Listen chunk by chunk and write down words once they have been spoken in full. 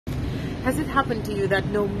Has it happened to you that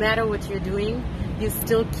no matter what you're doing, you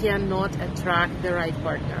still cannot attract the right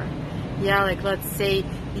partner? Yeah, like let's say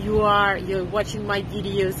you're watching my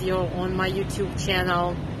videos, you're on my YouTube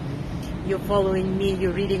channel, you're following me,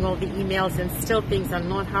 you're reading all the emails, and still things are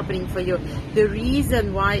not happening for you. The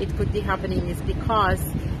reason why it could be happening is because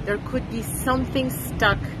there could be something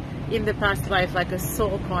stuck in the past life, like a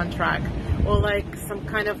soul contract, or like some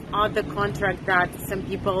kind of other contract that some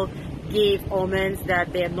people gave omens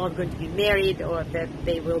that they are not going to be married, or that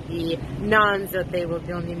they will be nuns, or they will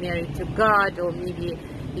be only married to God, or maybe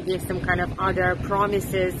you gave some kind of other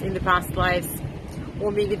promises in the past lives,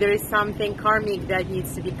 or maybe there is something karmic that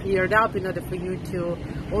needs to be cleared up in order for you to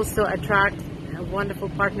also attract a wonderful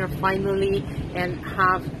partner finally and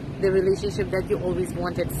have the relationship that you always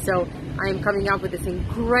wanted. So I'm coming up with this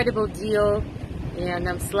incredible deal, and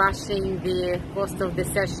I'm slashing the cost of the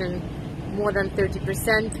session more than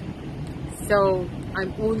 30%. So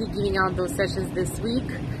I'm only giving out those sessions this week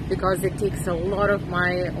because it takes a lot of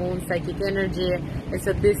my own psychic energy, and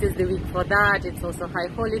so this is the week for that. It's also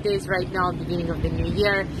high holidays right now, beginning of the new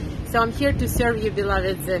year. So I'm here to serve you,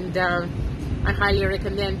 beloveds, and I highly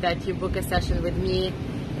recommend that you book a session with me,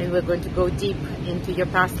 and we're going to go deep into your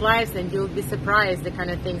past lives, and you'll be surprised the kind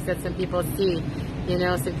of things that some people see. You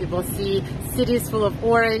know, some people see cities full of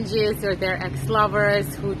oranges, or their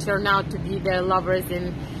ex-lovers who turn out to be their lovers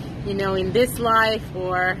in this life,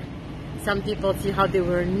 or some people see how they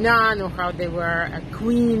were a nun, or how they were a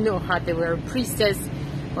queen, or how they were a priestess,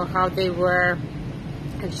 or how they were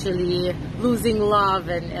actually losing love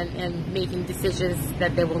and making decisions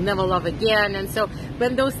that they will never love again. And so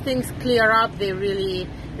when those things clear up, they really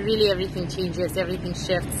everything changes, everything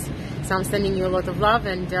shifts. So I'm sending you a lot of love,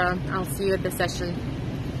 and I'll see you at the session.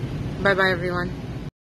 Bye bye, everyone.